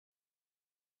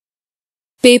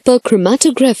Paper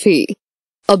chromatography.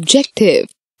 Objective: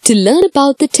 to learn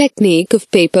about the technique of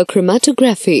paper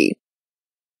chromatography.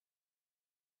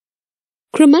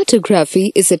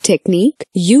 Chromatography is a technique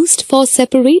used for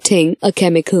separating a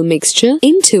chemical mixture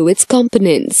into its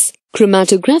components.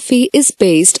 Chromatography is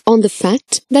based on the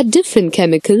fact that different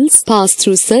chemicals pass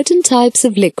through certain types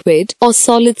of liquid or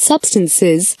solid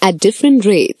substances at different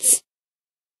rates.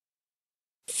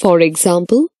 For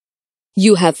example,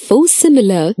 you have 4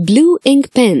 similar blue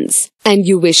ink pens and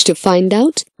you wish to find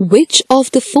out which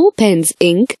of the 4 pens'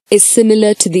 ink is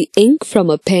similar to the ink from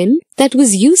a pen that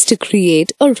was used to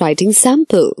create a writing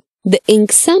sample. The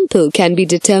ink sample can be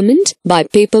determined by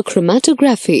paper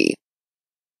chromatography.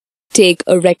 Take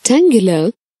a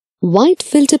rectangular, white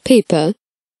filter paper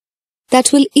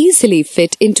that will easily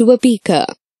fit into a beaker.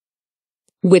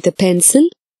 With a pencil,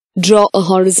 draw a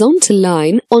horizontal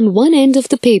line on one end of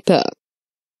the paper.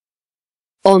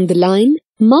 On the line,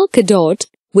 mark a dot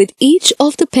with each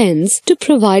of the pens to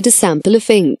provide a sample of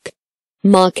ink.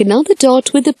 Mark another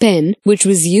dot with the pen which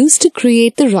was used to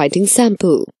create the writing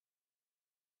sample.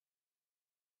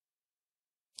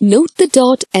 Note the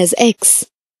dot as X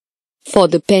for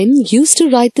the pen used to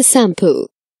write the sample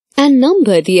and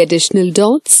number the additional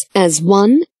dots as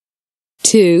 1,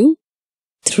 2,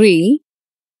 3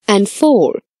 and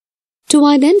 4 to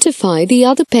identify the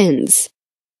other pens.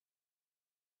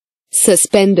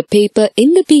 Suspend the paper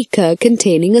in the beaker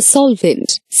containing a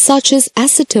solvent, such as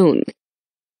acetone.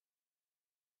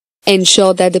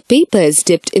 Ensure that the paper is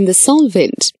dipped in the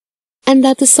solvent and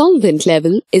that the solvent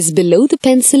level is below the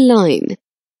pencil line.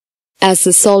 As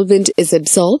the solvent is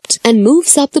absorbed and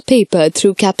moves up the paper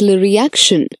through capillary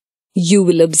action, you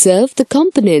will observe the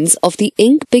components of the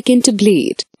ink begin to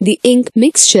bleed. The ink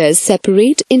mixtures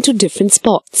separate into different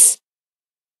spots.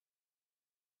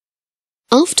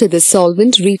 After the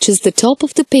solvent reaches the top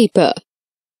of the paper,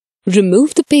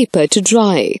 remove the paper to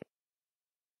dry.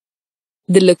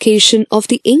 The location of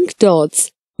the ink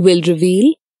dots will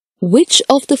reveal which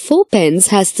of the 4 pens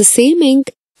has the same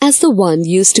ink as the one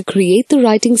used to create the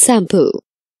writing sample.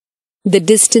 The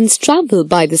distance traveled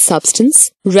by the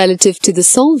substance relative to the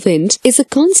solvent is a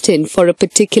constant for a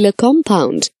particular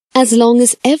compound as long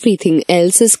as everything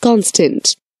else is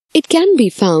constant. It can be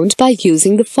found by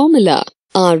using the formula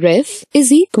RF is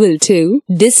equal to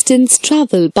distance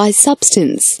traveled by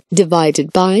substance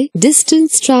divided by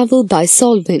distance traveled by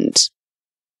solvent.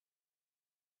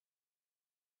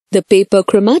 The paper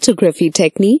chromatography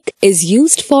technique is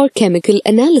used for chemical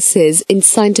analysis in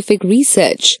scientific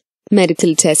research,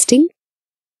 medical testing,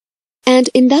 and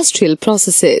industrial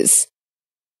processes.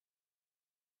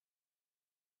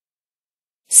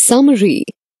 Summary: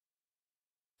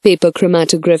 paper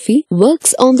chromatography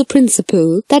works on the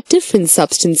principle that different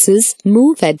substances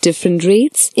move at different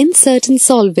rates in certain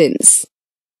solvents.